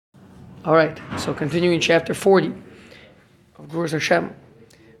All right, so continuing chapter 40 of Gurus Hashem.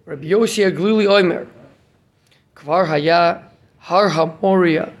 Rabbi Yossi Aglili Omer, Kvar Haya Har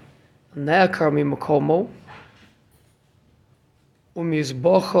HaMoria Ne'akar Mimakomo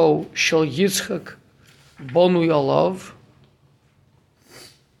Umizbocho Shel Yitzchak Bonui Alav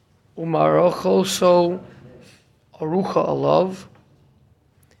Umarocho So Arucha Alav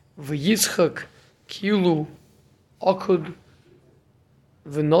V'Yitzchak Kilu Okud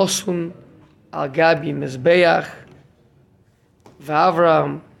V'Nosun Al Gabi Mizbeach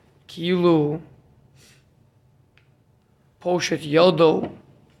V'Avram Kilu Poshet Yodo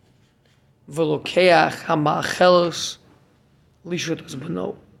V'Lokeach HaMa'achelos Lishut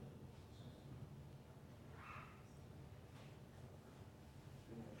Azbano.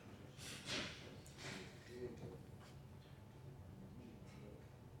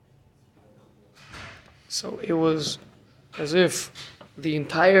 So it was as if the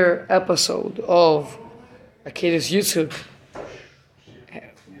entire episode of Akedas Yitzchak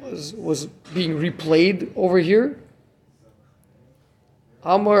was being replayed over here.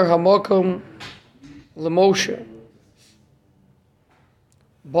 Amar Hamakom Lemoshe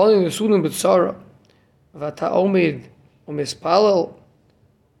Bani Nesunim B'Tzara V'ata Omed U'Mispalel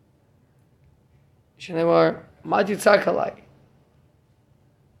Shenemar Mati Tzakalai.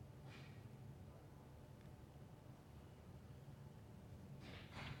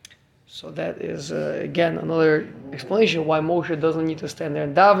 So that is, again, another explanation why Moshe doesn't need to stand there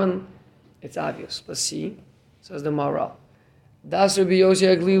and daven. It's obvious. Let's see. Says the Maharal. Das Rabbi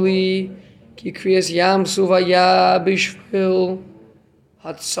Yossi Aglili ki kriyas yam suvaya bishvil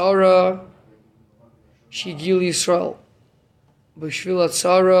hatzara shigil Yisrael bishvil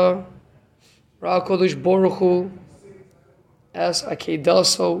hatzara ra kodesh Baruch Hu es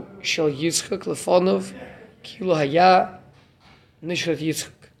akedaso shel Yitzchak lefonov kilo haya nishrat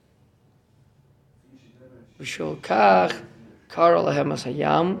Yitzchak. V'shel kach kara lahem as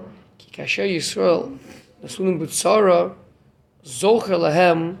hayam ki kasher Yisrael nasunim b'tzara zocher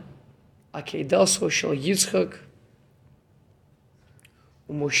lahem akedaso shel Yitzchak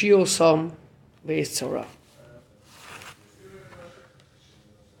u'moshio sam be'ez tzara.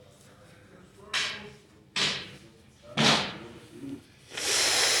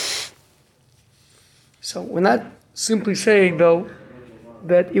 So we're not simply saying, though,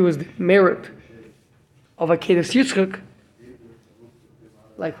 that it was the merit of Akedas Yitzchak,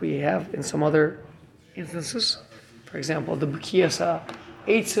 like we have in some other instances. For example, the B'kiyasa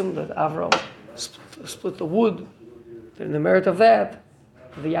Eitzim, that Avram split the wood. In the merit of that,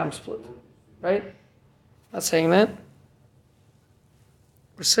 the Yam split. Right? Not saying that.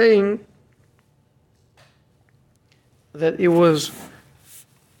 We're saying that it was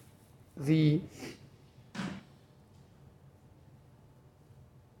the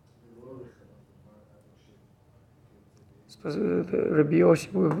Rabbi Yossi,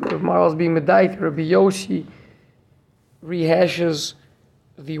 Maral's being medayik, Rabbi Yossi rehashes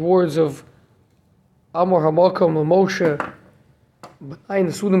the words of Amor Hamakom Moshe B'nai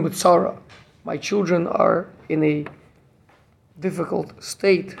Nesunim B'Tzara. My children are in a difficult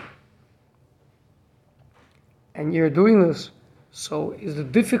state, and you're doing this. So is the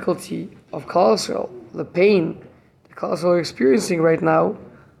difficulty of Klal Yisrael, the pain that Klal Yisrael are experiencing right now,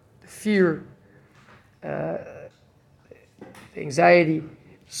 the fear, the anxiety,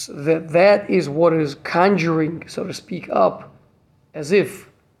 so that is what is conjuring, so to speak, up, as if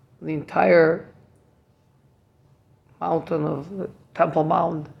the entire mountain of the Temple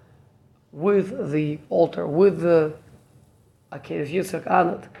Mount, with the altar, with the Akedas Yitzchak on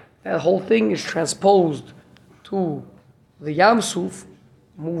it, that whole thing is transposed to the Yam Suf,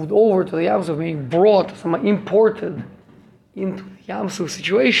 moved over to the Yam Suf, being brought, somehow imported into the Yam Suf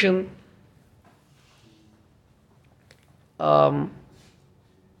situation.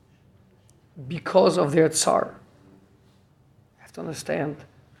 Because of their tsar. You have to understand,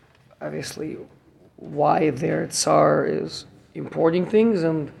 obviously, why their tsar is importing things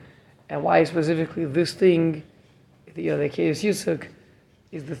and why specifically this thing, the Akedas Yitzchak,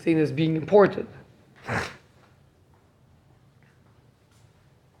 is the thing that's being imported.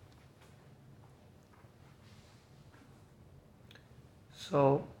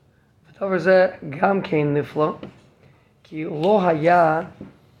 So, v'davar zeh gam kein nifla, ki lo haya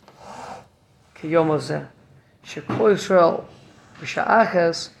kiyom hazeh, shekol Yisrael b'sha'ah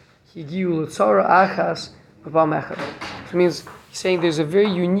achas higiu l'tzara achas b'pam echad. Which means he's saying there's a very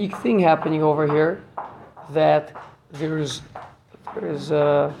unique thing happening over here, that there is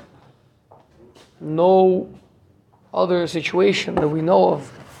no other situation that we know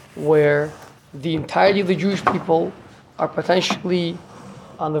of where the entirety of the Jewish people are potentially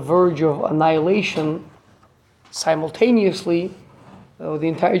on the verge of annihilation simultaneously, the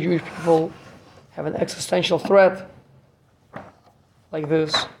entire Jewish people have an existential threat like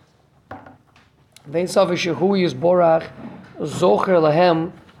this. Vein Savish Hu Yisborach Zocher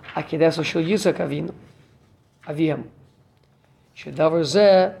Lahem Akedeso Shel Yitzchak Avinu Avihem Shedavar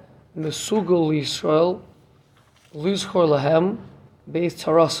Zeh Mesugel Yisrael Lizchor Lahem Beis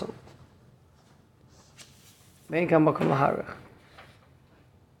Tarasim Vein Kam Bakum Laharech.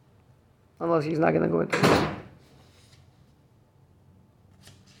 Unless he's not going to go into this.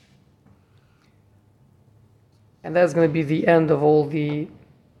 And that's going to be the end of all the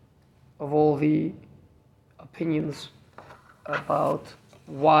opinions about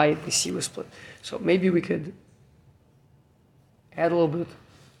why the sea was split. So maybe we could add a little bit,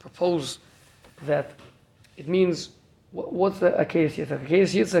 propose that it means, what's the Akedes Yitzchak?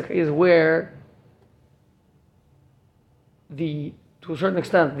 Akedes Yitzchak is where to a certain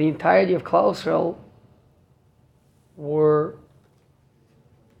extent, the entirety of Klal Yisrael were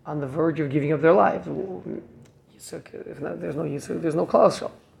on the verge of giving up their lives. Yitzchak, if not, there's no Yitzchak, there's no Klal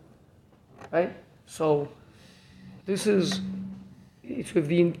Yisrael. Right? So, it's if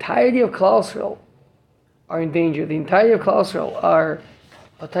the entirety of Klal Yisrael are in danger, the entirety of Klal Yisrael are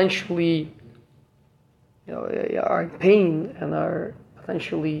potentially, are in pain and are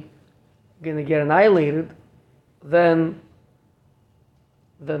potentially going to get annihilated, then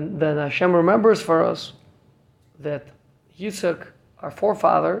Hashem remembers for us that Yitzchak, our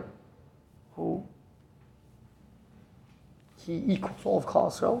forefather, who he equals all of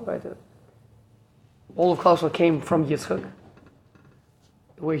Klal Yisrael, right? All of Klal Yisrael came from Yitzchak,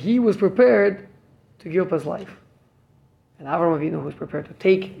 where he was prepared to give up his life, and Avraham Avinu was prepared to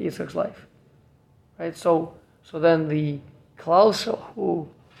take Yitzchak's life, right? So then the Klal Yisrael, who,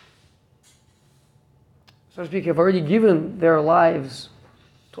 so to speak, have already given their lives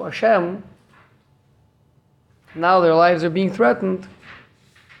to Hashem, now their lives are being threatened.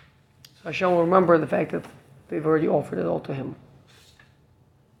 So Hashem will remember the fact that they've already offered it all to Him.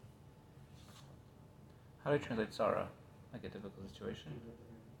 How do you translate Sarah? Like a difficult situation?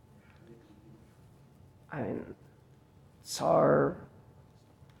 I mean, Tsar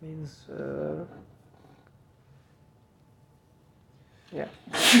means, yeah.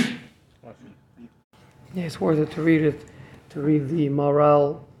 Yeah, it's worth it to read the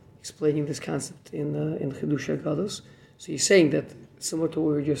Maharal explaining this concept in Chidushei Agados. So he's saying that, similar to what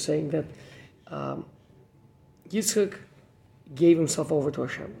we were just saying, that Yitzchak gave himself over to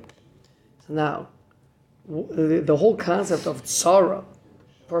Hashem. So now, the whole concept of tzara,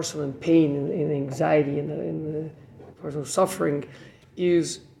 person in pain, in anxiety, in the person who's suffering,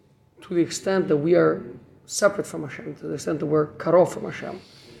 is to the extent that we are separate from Hashem, to the extent that we're cut off from Hashem.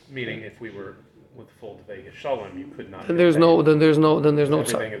 Meaning, if we were with full Devega Shalom, you could not. Then there's no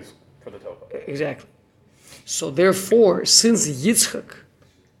tzara. Everything is for the Tova. Exactly. So therefore, since Yitzchak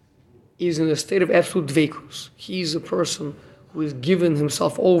is in a state of absolute dveikus, he's a person who has given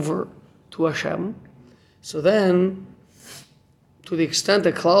himself over to Hashem. So then, to the extent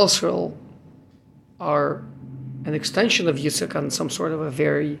that Klal Yisrael are an extension of Yitzchak on some sort of a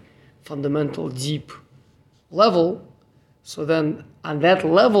very fundamental, deep level, so then on that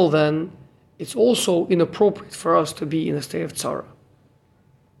level, then it's also inappropriate for us to be in a state of tzara.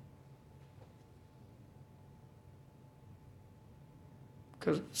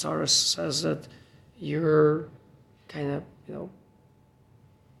 Because tzara says that you're kind of,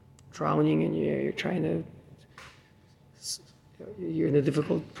 drowning and you're trying to, you're in a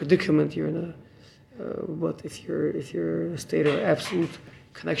difficult predicament. You're in but if you're in a state of absolute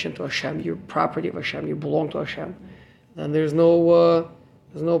connection to Hashem, you're property of Hashem, you belong to Hashem, then there's no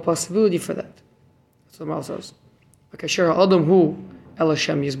possibility for that. That's what the Maharal says. V'kasher ha'adam hu el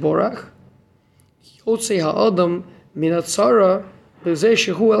Hashem yizborach, yotzei ha'adam min hatzara b'zeh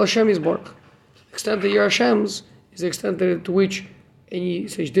shehu el Hashem yizborach. The extent that you're Hashem's is the extent to which any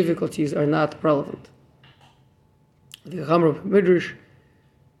such difficulties are not relevant. The Chamra Midrash,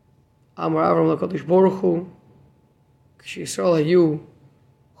 Amar Avram LaKadosh Baruch Hu, K'Yisrael hayu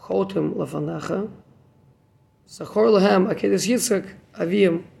chotem lefanacha, Zachor lahem akedes Yitzchak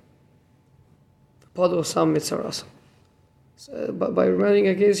avim, v'pado sam mitzarasam. By remembering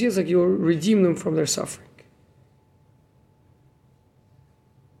akedes Yitzchak, you will redeem them from their suffering.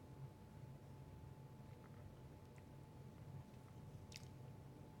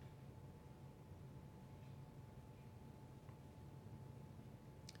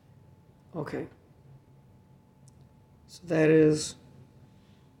 Okay. So that is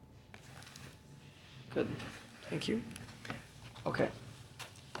good. Thank you. Okay.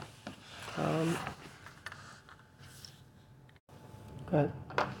 Go ahead.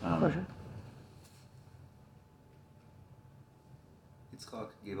 Question? Yitzchak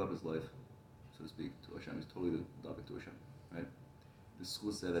gave up his life, so to speak, to Hashem. He's totally David to Hashem, right? The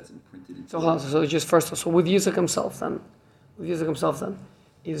school said that's imprinted into. So just first. So with Yitzchak himself, then,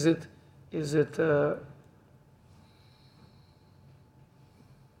 is it?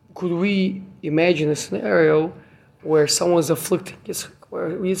 Could we imagine a scenario where someone's afflicting Yitzchak,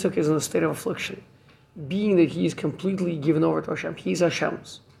 where Yitzchak is in a state of affliction, being that he is completely given over to Hashem, he's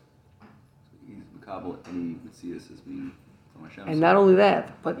Hashem's. He's Makabal, and he would see us as being from Hashem. And not only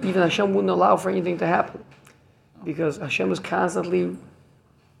that, but even Hashem wouldn't allow for anything to happen, because Hashem is constantly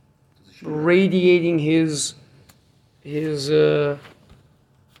radiating his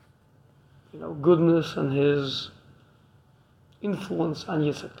goodness and his influence on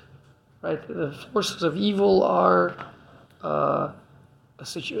Yitzchak, right? The forces of evil are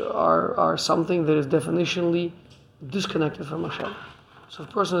something that is definitionally disconnected from Hashem. So if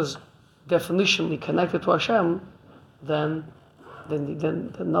a person is definitionally connected to Hashem, then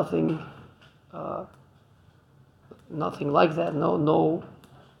nothing like that. No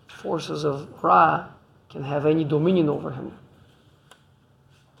forces of Ra can have any dominion over him.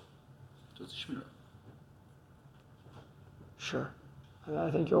 So it's a Shmirah. Sure.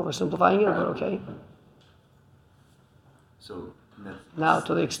 I think you're oversimplifying it, but okay. So Now,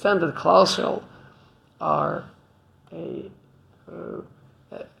 to the extent that Klal Yisrael are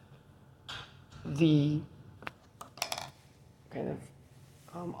the kind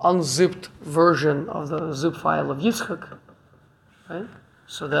of unzipped version of the zip file of Yitzchak, right?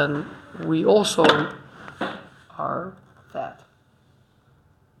 So then we also are that.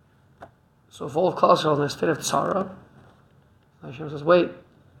 So if all of Klal Yisrael is in a state of tzara, Hashem says, wait,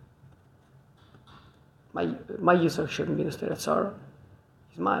 my Yitzchak shouldn't be in a state of tzara.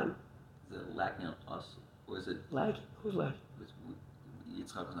 He's mine. is it lacking on us, or is it Lacking? Who's lacking?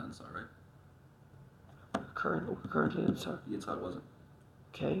 Yitzchak was not in Tsar, right? Currently in tzara. Yitzchak wasn't,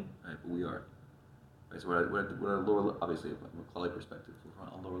 Okay. right? But we are. Right, so we're at a lower, obviously, from a Klali perspective, we're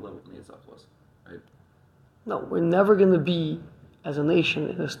on a lower level than Yitzchak was, right? No, we're never going to be, as a nation,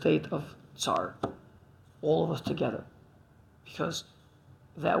 in a state of tsar, all of us together, because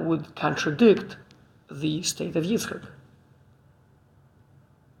that would contradict the state of Yitzchak.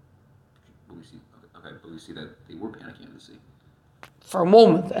 But we see that they were panicking in the sea. For a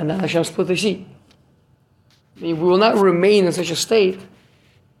moment, and then Hashem split the sea. I mean, we will not remain in such a state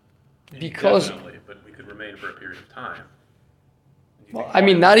because... Definitely, but we could remain for a period of time. Well, I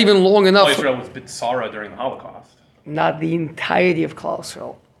mean, not even long enough. Israel was Bitsara during the Holocaust. Not the entirety of Klal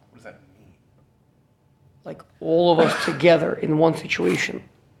Yisrael. What does that mean? Like all of us together in one situation.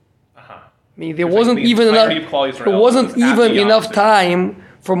 Uh-huh. I mean, there You're wasn't saying the even enough. entirety of Klal There Yisrael wasn't was at even the enough opposite. time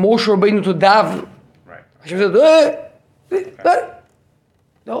for Moshe Rabbeinu to daven. Right. Hashem said,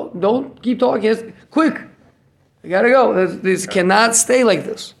 no, don't keep talking. It's quick. You gotta go. This cannot stay like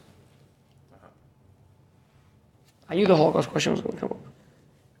this. I knew the Holocaust question was going to come up.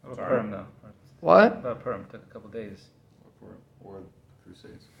 What about Purim, though? What? What about Purim? It took a couple days. Or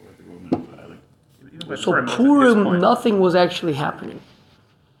Crusades, or the Roman Island. Even by So Purim, at this Purim, point- nothing was actually happening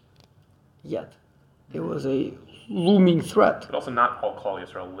yet. It was a looming threat. But also not all Klal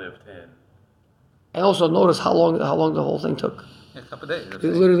Yisrael lived in. And also notice how long the whole thing took. Yeah, a couple days. It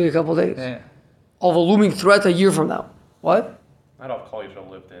was literally a couple of days. Yeah. Of a looming threat a year from now. What? Not all Klal Yisrael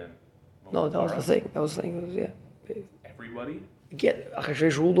lived in. No, that was the thing. That was the thing. It was, yeah. Everybody? Again,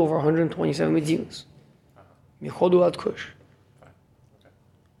 Achashverosh ruled over 127 Medinas. Michodu ad Kush.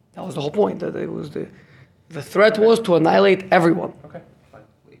 That was the whole point. That it was the threat was to annihilate everyone. Okay, fine.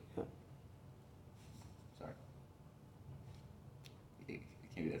 Wait. Sorry. It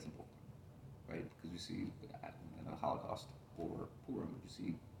can't be that simple, right? Because we see in the Holocaust or Purim, you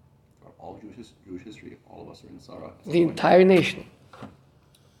see throughout all Jewish history, all of us are in Sarah. The entire nation.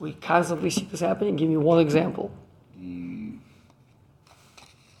 We constantly see this happening. Give me one example. The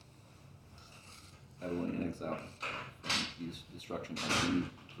Babylonian exile, the destruction of the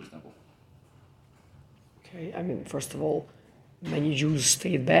first temple. Okay, I mean, first of all, many Jews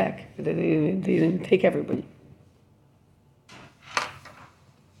stayed back. They didn't take everybody.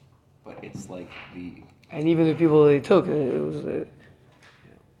 But it's like the And even the people they took, it was they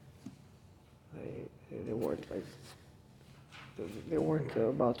weren't like they weren't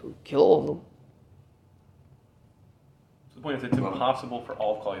about to kill all of them. So the point is, it's impossible for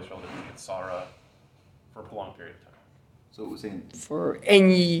all of Klal Yisrael to be in Sarah for a prolonged period of time. so we're saying For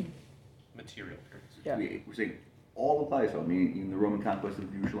any, Material periods. yeah, we're saying all of Israel, meaning even the Roman conquest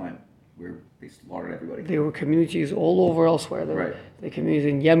of Jerusalem, where they slaughtered everybody. there were communities all over elsewhere. Right. The communities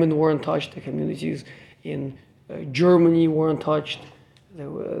in Yemen weren't touched. The communities in Germany weren't touched.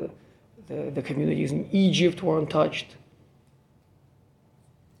 the communities in Egypt were untouched.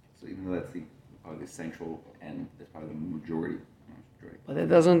 So even though that's probably the central and that's probably the majority. But that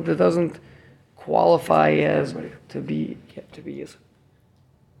doesn't qualify as to be Yisr.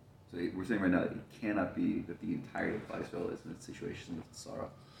 So we're saying right now that it cannot be that the entirety of Israel is in a situation with Sarah.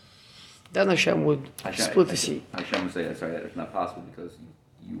 Then Hashem would split the sea. Hashem would say, sorry, that's not possible because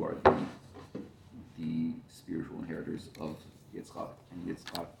you are the spiritual inheritors of Yitzchak, and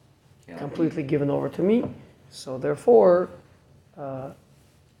Yitzchak cannot Completely given over to me, so therefore,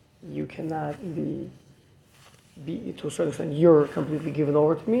 you cannot be to a certain extent. You're completely given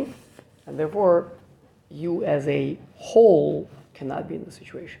over to me, and therefore, you as a whole cannot be in the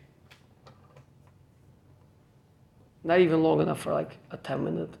situation. Not even long enough for like a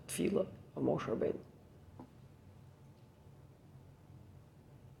 10-minute tefillah of Moshe Rabbeinu.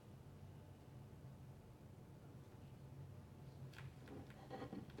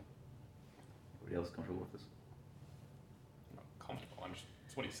 Everybody else comfortable with this? I'm comfortable.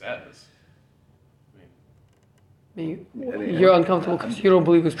 That's what he says. You're uncomfortable because you don't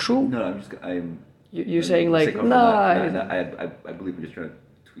believe it's true? No, You're saying like, I believe we're just trying to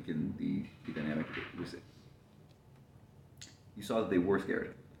tweak in the dynamic of it. You saw that they were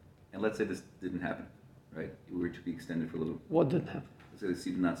scared. And let's say this didn't happen, right? It were to be extended for a little. What didn't happen? Let's say the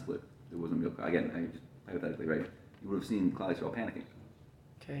sea did not split. There wasn't milk. Again, I just hypothetically, right? You would have seen Klal Yisrael panicking.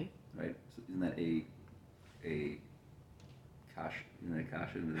 Okay. Right? So isn't that a kash? Isn't that a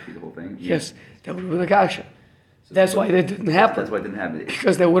kasha? Does it be the whole thing? Yes, that would have been a kasha. That's why that didn't happen. That's why it didn't happen.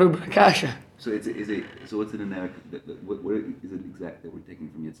 Because there would have been a kasha. So so what's the dynamic? What is it exact that we're taking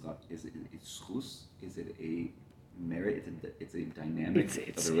from Yitzchak? Is it schus? Is it a merit? It's a dynamic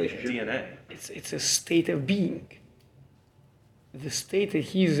of the relationship. DNA. It's a state of being. The state that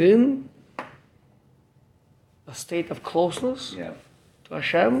he's in, a state of closeness Yeah. to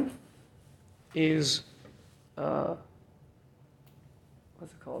Hashem, is what's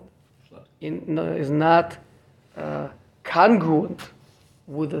it called? Is not congruent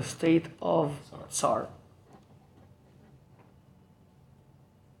with the state of tsar.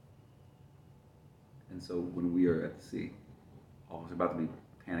 And so when we are at the sea, all of us are about to be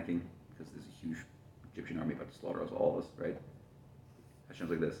panicking because there's a huge Egyptian army about to slaughter us, all of us, right? Hashem's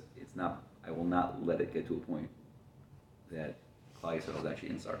like this. It's not. I will not let it get to a point that Klal Yisrael is actually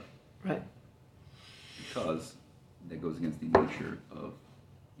in Sar, Right. because that goes against the nature of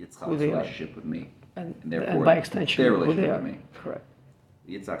Yitzchak's Who they are. relationship with me, And therefore by extension, their who they relationship are. with me. Correct.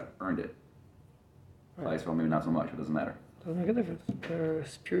 Yitzchak earned it. Klal Right. Yisrael maybe not so much. It doesn't matter. Doesn't make a difference. They're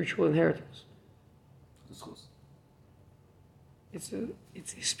spiritual inheritance. It's schus.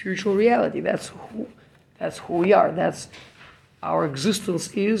 It's a spiritual reality. That's who we are. That's our existence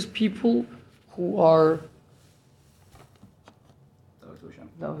is people who are. That was Hashem.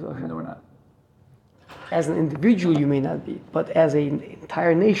 That was Hashem. No, we're not. As an individual, you may not be, but as an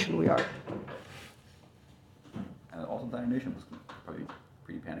entire nation, we are. And also the entire nation was probably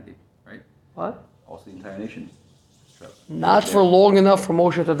pretty panicky, right? What? Also the entire nation. Not for long enough for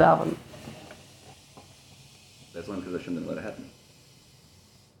Moshe to daven. That's only because Hashem didn't let it happen.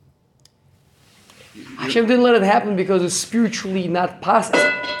 Hashem didn't let it happen because it's spiritually not possible.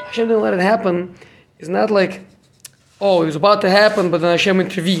 Hashem didn't let it happen. It's not like, oh, it was about to happen, but then Hashem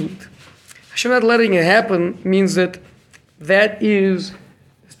intervened. Hashem not letting it happen means that is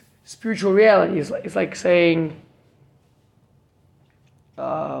spiritual reality. It's like saying,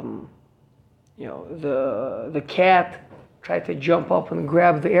 the cat tried to jump up and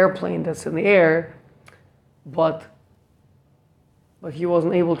grab the airplane that's in the air, but he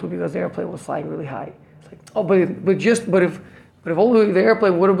wasn't able to because the airplane was flying really high. It's like, oh, but if only the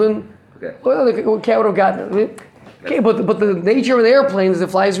airplane would have been, Okay. well, the cat would have gotten it. Okay, but the nature of the airplane is it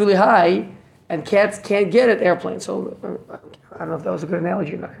flies really high, and cats can't get at airplanes. So I don't know if that was a good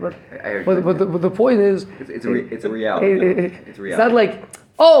analogy or not, but the point is, It's a reality. It's a reality. It's not like,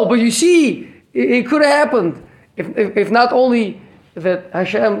 oh, but you see, it could have happened. If not only that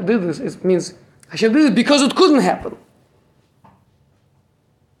Hashem did this, it means Hashem did it because it couldn't happen.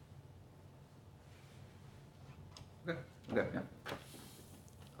 Okay, yeah.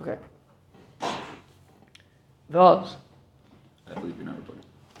 Okay. Thus, I believe you're not recording.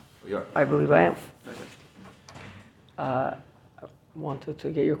 Oh, you are. I believe I am. Okay. I wanted to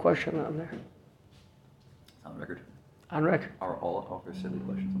get your question on there, On record. on record. Are all of our silly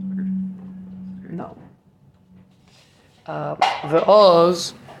questions on record? No.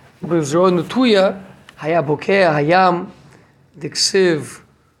 ואז בזרוע נטויה היה בוקע הים דכסיב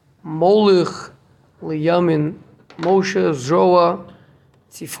מולך לימין Moshe Zroa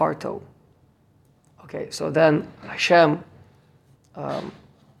Tzifarto. Okay, so then Hashem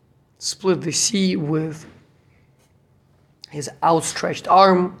split the sea with his outstretched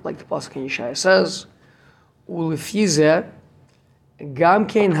arm, like the Pasuk in Yeshaya says, Ulefize, Gam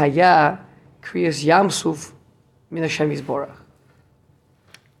Kein Haya, Kriyas Yamsuf, Min Hashem Yisborach.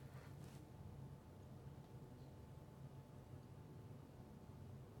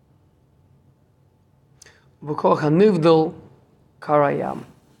 V'koch HaNivdal Karayam.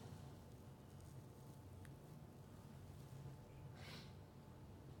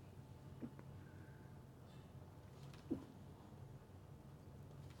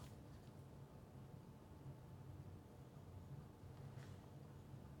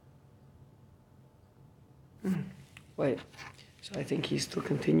 Wait, so I think he's still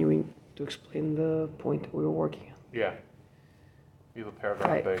continuing to explain the point that we were working on. Yeah. You have a paragraph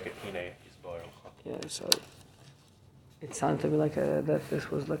Right. back at Hine Yisborach. Yeah, so it sounded to me like that this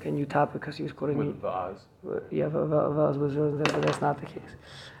was like a new topic because he was quoting With Vaz. yeah, Vaz was there, but that's not the case.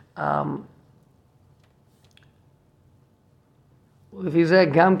 לפי זה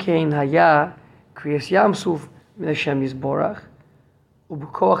גם כן היה קריאס ים סוף מן השם יזבורך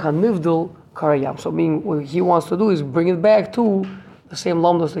ובכוח הנבדל קרא ים. So meaning what he wants to do is bring it back to the same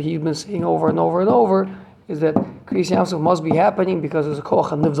lamdas that he's been saying over and over and over, is that Kriyas Yam Suf must be happening because there's a koach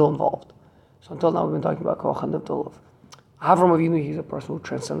hanivdal involved. So until now we've been talking about koach hanivdal of Avram Avinu. He's a person who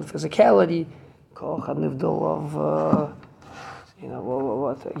transcends physicality. Koach hanivdal of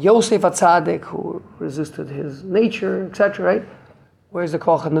Yosef HaTzadik, who resisted his nature, etc. Right? Where's the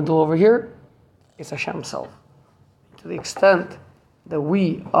koach hanivdal over here? It's Hashem Himself. To the extent that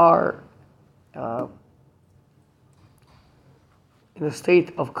we are in a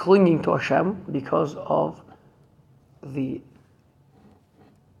state of clinging to Hashem because of the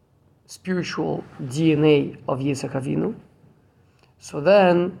spiritual DNA of Yitzhak Avinu, so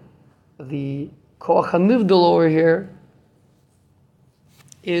then the Koach HaNivdal over here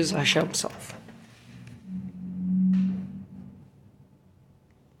is Hashem Himself.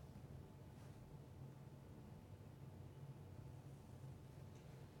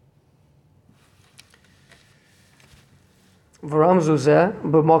 ורמזו זה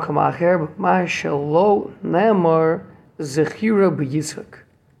במקום אחר, מה שלא נאמר זכירה ביצחק.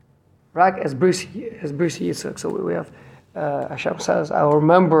 Right? As Bris Yitzchak. So we have, Hashem says, I will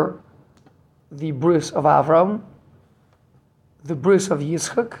remember the bris of Avram, the bris of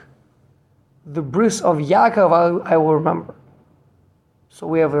Yitzchak, the bris of Yaakov I will remember. So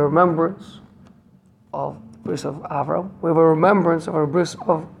we have a remembrance of the bris of Avram. We have a remembrance of a bris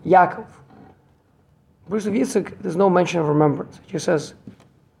of Yaakov. Bris of Yitzchak, there's no mention of remembrance. It just says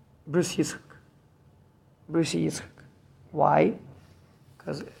Bris Yitzchak. Bris Yitzchak. Why?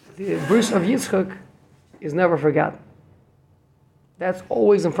 Because the Bris of Yitzchak is never forgotten. That's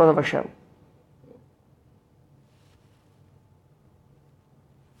always in front of Hashem.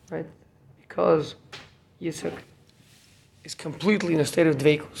 Right? Because Yitzchak is completely in a state of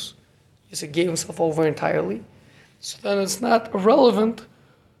dveikus. Yitzchak gave himself over entirely. So then it's not irrelevant.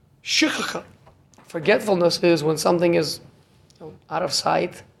 Shichacha. Forgetfulness is when something is out of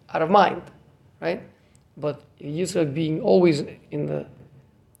sight, out of mind, right? But Yitzchak being always in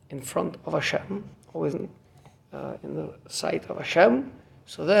front of Hashem, always in the sight of Hashem,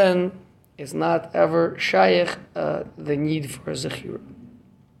 so then it's not ever shaykh the need for a zechira.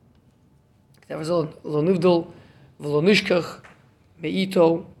 Lo nivdal v'lo nishkach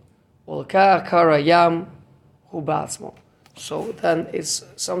me'ito v'lekach karayam hu ba'atzmo. So then it's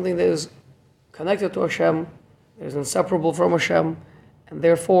something that is connected to Hashem, it is inseparable from Hashem, and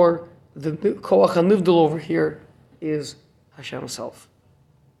therefore the Koach HaNivdal over here is Hashem Himself.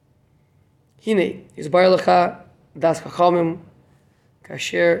 Hine, Yisbar Lecha Das Chachamim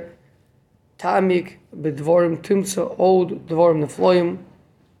Kasher Ta'amik B'dvorim Timtza Od Dvorim Nefloim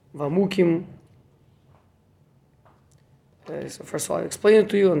Vamukim. So first of all, I explain it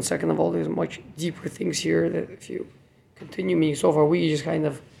to you, and second of all, there's much deeper things here that if you continue me so far, we just kind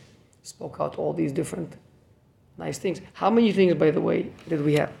of spoke out all these different nice things. How many things, by the way, did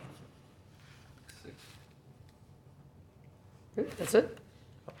we have? 6. That's it?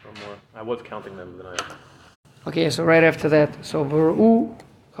 Or more. I was counting them, but then Okay, so right after that, so V'r'u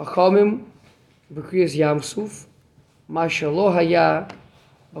Chachamim B'kriyas Yam Suf Ma Shelo Haya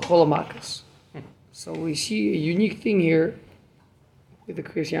B'chol HaMakas. So we see a unique thing here with the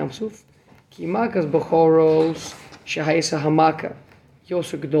Kriyas Yam Suf. Ki Makas B'choros Shehaysa Hamaka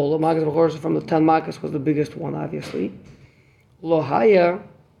Yosef Gedola. Makas B'choros from the 10 Makas was the biggest one, obviously. Lo Haya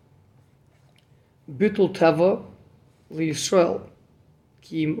Bitul Teva L'Yisrael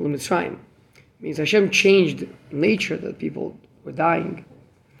Ki L'Mitzrayim. Means Hashem changed nature, that people were dying,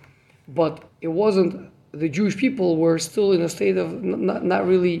 but it wasn't the Jewish people were still in a state of not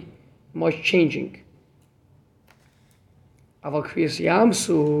really much changing. Aval Kriyas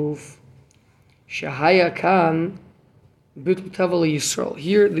Yamsuf, Shahaya Khan, Bitul Tevel Yisrael.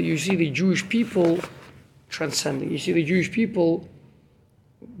 Here you see the Jewish people transcending. You see the Jewish people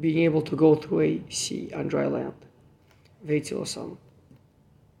being able to go through a sea on dry land. Veitzil Osam.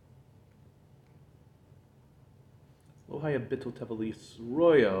 Lo haya bitul tevel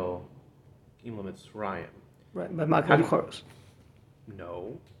Yisroel im leMitzrayim. Right, by Makar Choros.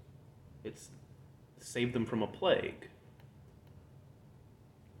 No, it's saved them from a plague.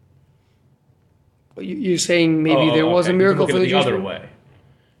 But you're saying maybe there was a miracle for the Jewish other people? way.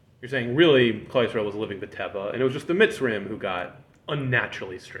 You're saying really, Klal Yisrael was living b'teva, and it was just the Mitzrim who got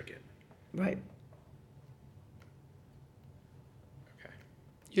unnaturally stricken. Right. Okay.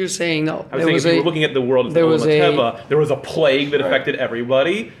 You're saying no. I was saying if you were looking at the world as there was b'teva, there was a plague that affected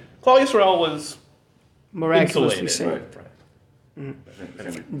everybody. Klal Yisrael was miraculously insulated. saved.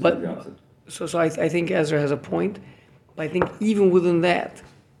 Right. But so I think Ezra has a point. But I think even within that,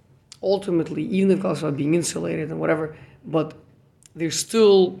 ultimately, even if Klal Yisrael are being insulated and whatever, but they're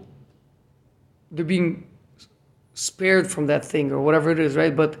being spared from that thing or whatever it is,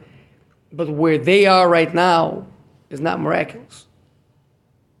 right? But where they are right now is not miraculous.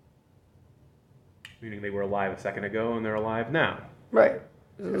 Meaning they were alive a second ago and they're alive now. Right.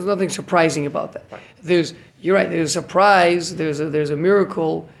 There's nothing surprising about that. You're right. There's a surprise. There's a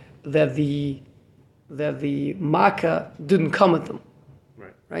miracle that the Makkah didn't come at them.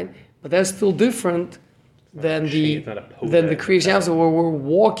 Right. Right. But that's still different than the Kriyas Yamsuf where we're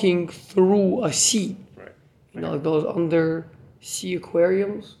walking through a sea. Right. You know, like those undersea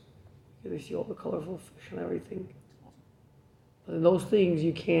aquariums. They see all the colorful fish and everything. But in those things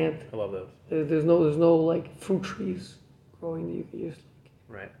you can't. I love those. There's no like fruit trees growing that you can just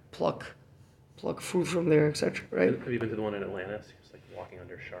Right. pluck fruit from there, etc. Right? Have you been to the one in Atlantis? It's like walking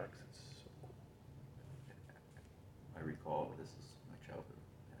under sharks. It's so cool. I recall this is my childhood,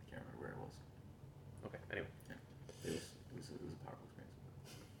 and I can't remember where it was. Okay, anyway. Yeah. It was a powerful experience.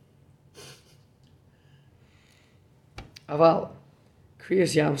 Aval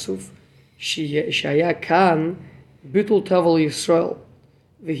Kriyas Yamsuf Shaya Khan Bitul Tevel Yisrael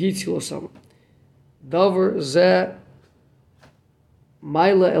V'hitzilosam Davar Ze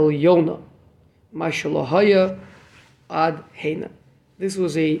Maila El Yona Mashalohaya Ad Heina. This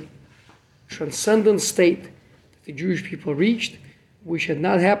was a transcendent state that the Jewish people reached, which had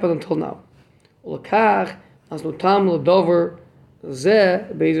not happened until now. Ulakach Nasnotam L'Dover Ze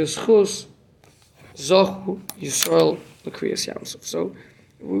Beizes Zochu Yisrael L'Kriyas Yamsuf. So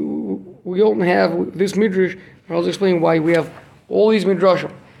we don't have this midrash. I'll explain why we have all these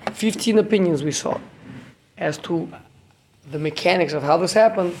midrashim, 15 opinions we saw as to the mechanics of how this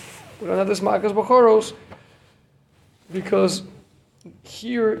happened. We don't have this Makas Bachoros because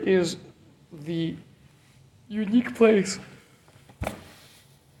here is the unique place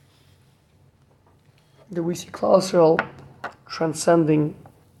that we see Klal Yisrael transcending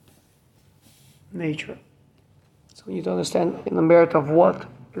nature. So we need to understand in the merit of what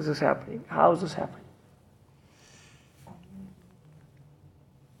is this happening? How is this happening?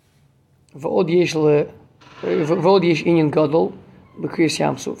 ועוד יש עניין גדול בקריאס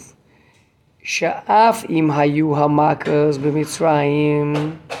ים סוף שאף אם היו המכות במצרים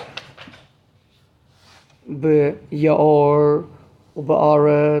ביער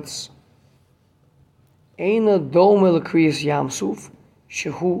ובארץ אין דומה לקריאס ים סוף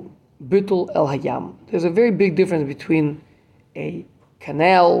שהוא ביטול אל הים. There's a very big difference between a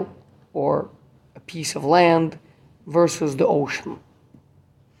canal or a piece of land versus the ocean.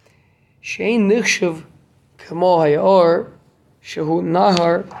 שאין נחשב כמו היער שהוא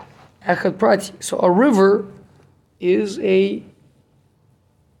נהר אחד פרטי. So a river is a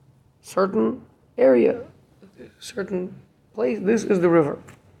certain area, certain place. This is the river.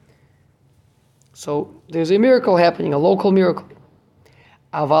 So there's a miracle happening, a local miracle.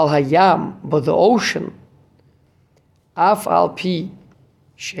 Aval hayam, but the ocean, af al pi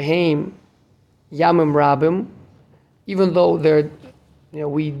shehem yamim rabim, even though they're,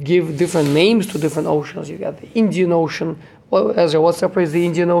 we give different names to different oceans. You got the Indian Ocean. Well, Ezra, what separates the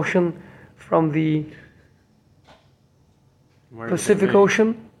Indian Ocean from the Pacific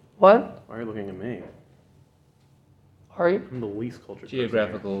Ocean? What? Why are you looking at me? Are you? I'm the least cultured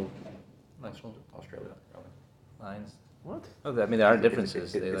Geographical Australia, probably. lines. What? Oh, I mean, there are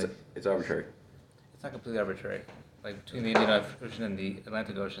differences. It's arbitrary. It's not completely arbitrary. Like between the Indian Ocean and the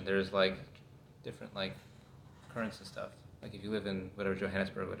Atlantic Ocean, there's like different like currents and stuff. Like if you live in whatever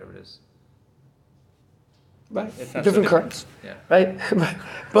Johannesburg, whatever it is. right? It's not Different so currents, Yeah. right?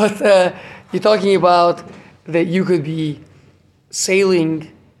 But you're talking about that you could be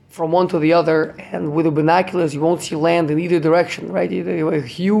sailing from one to the other, and with the binoculars you won't see land in either direction, right?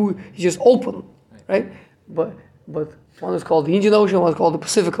 You just open, right? But one is called the Indian Ocean, one is called the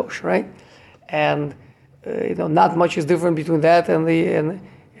Pacific Ocean, right? And not much is different between that and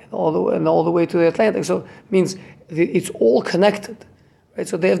all the way to the Atlantic. So it means it's all connected, right?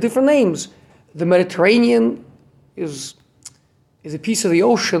 So they have different names. The Mediterranean is a piece of the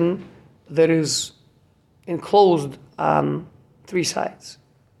ocean that is enclosed on three sides.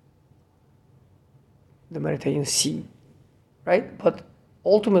 The Mediterranean Sea, right? But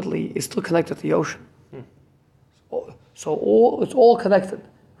ultimately, it's still connected to the ocean. So it's all connected,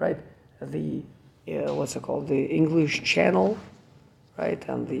 right? The what's it called? The English Channel, right?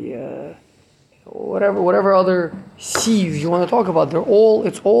 And the whatever other seas you want to talk about,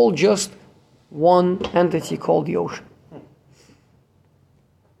 it's all just one entity called the ocean.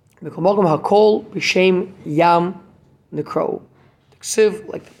 Hakol b'shem yam nikro. Ksiv,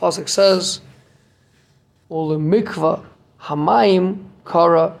 like the pasuk says, mikva hamayim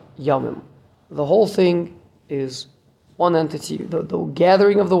kara yamim. The whole thing is one entity. The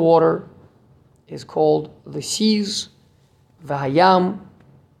gathering of the water is called the seas. V'hayam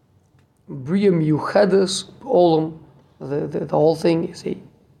briyam yuchedes olam. The whole thing is a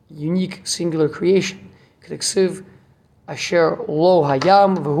unique, singular creation. Ksiv asher lo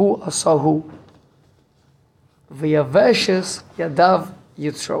hayam v'hu asahu. V'yaveshes yadav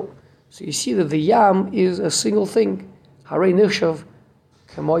yitzro. So you see that the yam is a single thing. Harei nichshav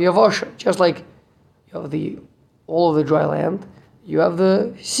kemo yavasha. Just like you have all of the dry land, you have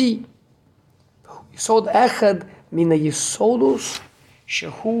the sea. Yisod echad mina yisodus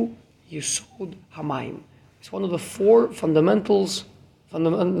shehu yisod hamayim. It's one of the four fundamental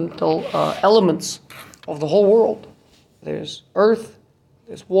elements of the whole world. There's earth,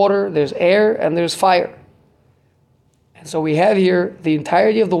 there's water, there's air, and there's fire. And so we have here the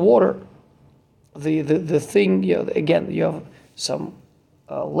entirety of the water. The thing, again, you have some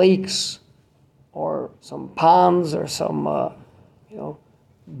lakes or some ponds or some,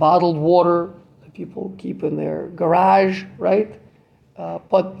 bottled water that people keep in their garage, right?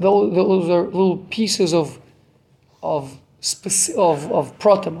 But those are little pieces of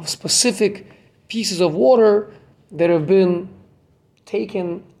protem, of specific pieces of water that have been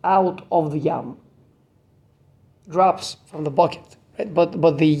taken out of the yam. Drops from the bucket, right?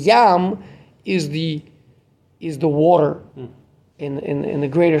 But the yam is the water in the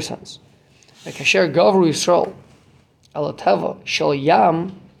greater sense. Like Asher Gavru Yisrael Al Teva Shel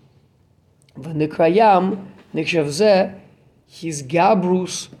Yam V'Nikra Yam Nikshav Zeh His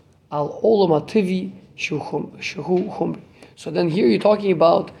Gabrus Al Olam Ativi Shehu Chumri. So then here you're talking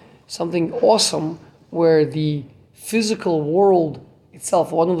about something awesome where the physical world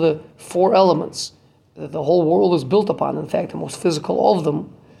itself, one of the four elements that the whole world is built upon, in fact, the most physical of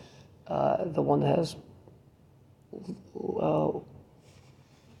them, the one that has,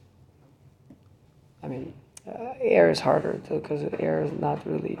 air is harder because air is not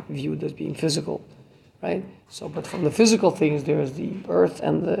really viewed as being physical, right? So, but from the physical things, there's the earth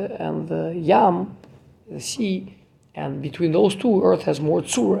and the yam, the sea, and between those two, earth has more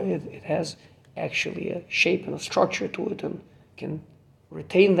tzura. It has actually a shape and a structure to it, and can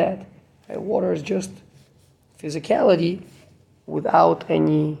retain that. Water is just physicality without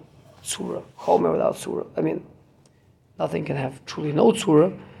any tzura. Chomer without tzura. Nothing can have truly no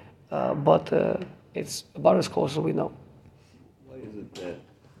tzura, but it's about as close as we know. Why is it that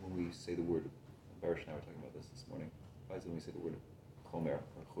when we say the word, Barish and I were talking about this morning, why is it when we say the word chomer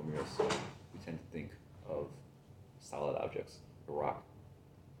or chomiris, we tend to think of solid objects, a rock,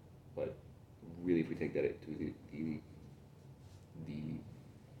 but really if we take that to the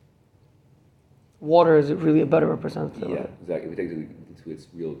water is really a better representative. Yeah, exactly. We take it to its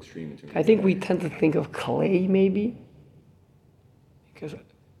real extreme in terms I think we tend to think of clay, maybe, because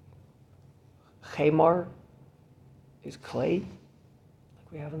chemar is clay,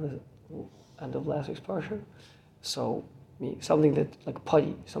 like we have in the end of last week's parsha. So, something that, like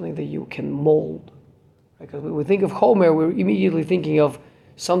putty, something that you can mold. Because when we think of chomer, we're immediately thinking of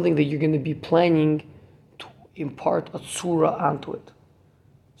something that you're going to be planning to impart a tzura onto it.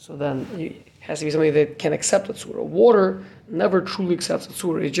 So then it has to be something that can accept a tzura. Water never truly accepts a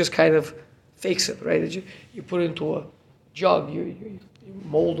tzura. It just kind of fakes it, right? You put it into a jug, you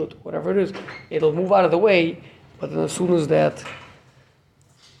mold it, whatever it is. It'll move out of the way, but then as soon as that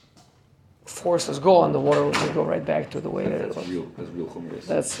force is gone, the water will just go right back to the way that it was. That's real chomiris.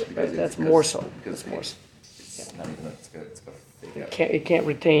 That's more so. Because that's more so. it's not even it's got a fake It can't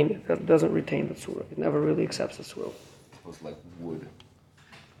retain. It doesn't retain the tzura. It never really accepts the tzura. Supposed to like wood.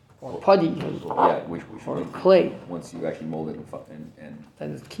 Or putty, even, Yeah, which or like, clay, once you actually mold it and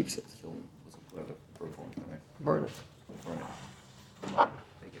then it keeps it. kill whatever the verb form, right? Burn it. Burn it.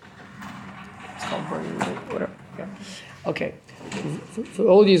 Take it. It's called burning, whatever. Yeah. Okay. For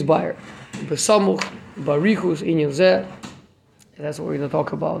all these buyer, besamuch, barichus, inyan zeh. That's what we're going to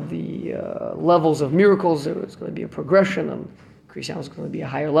talk about, the levels of miracles. There's going to be a progression, and Christianity is going to be a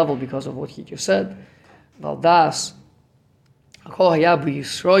higher level because of what he just said. Valdas, Akol Hayabi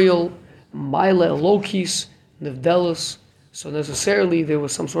Yisrael, Maila Elokis, Nevdelus. So necessarily there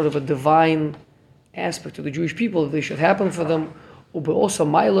was some sort of a divine aspect to the Jewish people that they should happen for them. Ubeosa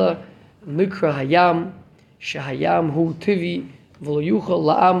Maila, Nikra Hayam, Shahayam Hu Tivi, V'lo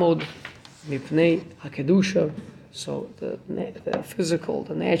La'amod, Mipnei HaKedusha. So the physical,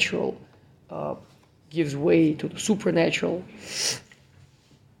 the natural, gives way to the supernatural.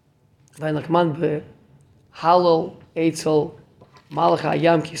 Vaynakman be Halal, Eitzel, Malach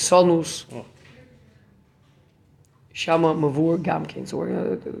Hayam Kisonus, Shama Mavur Gamkin. So we're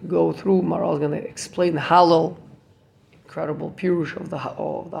going to go through. Maral is going to explain the Halal, incredible pirush of the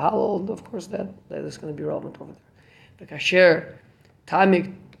Halal, and of course that is going to be relevant over there. The Kasher,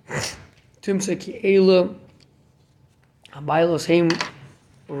 Tamik, Tumseki Eila, Abaylos Heim,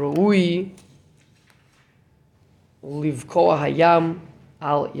 Rui, Livkoa Hayam,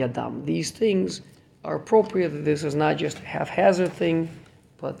 Al Yadam. These things are appropriate. This is not just a haphazard thing,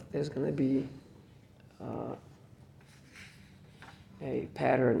 but there's going to be a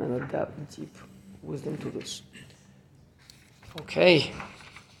pattern and a deep wisdom to this. Okay.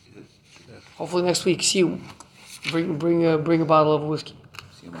 Hopefully next week, see you. Bring a bottle of whiskey.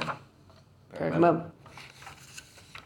 See you, man. Parak Mem.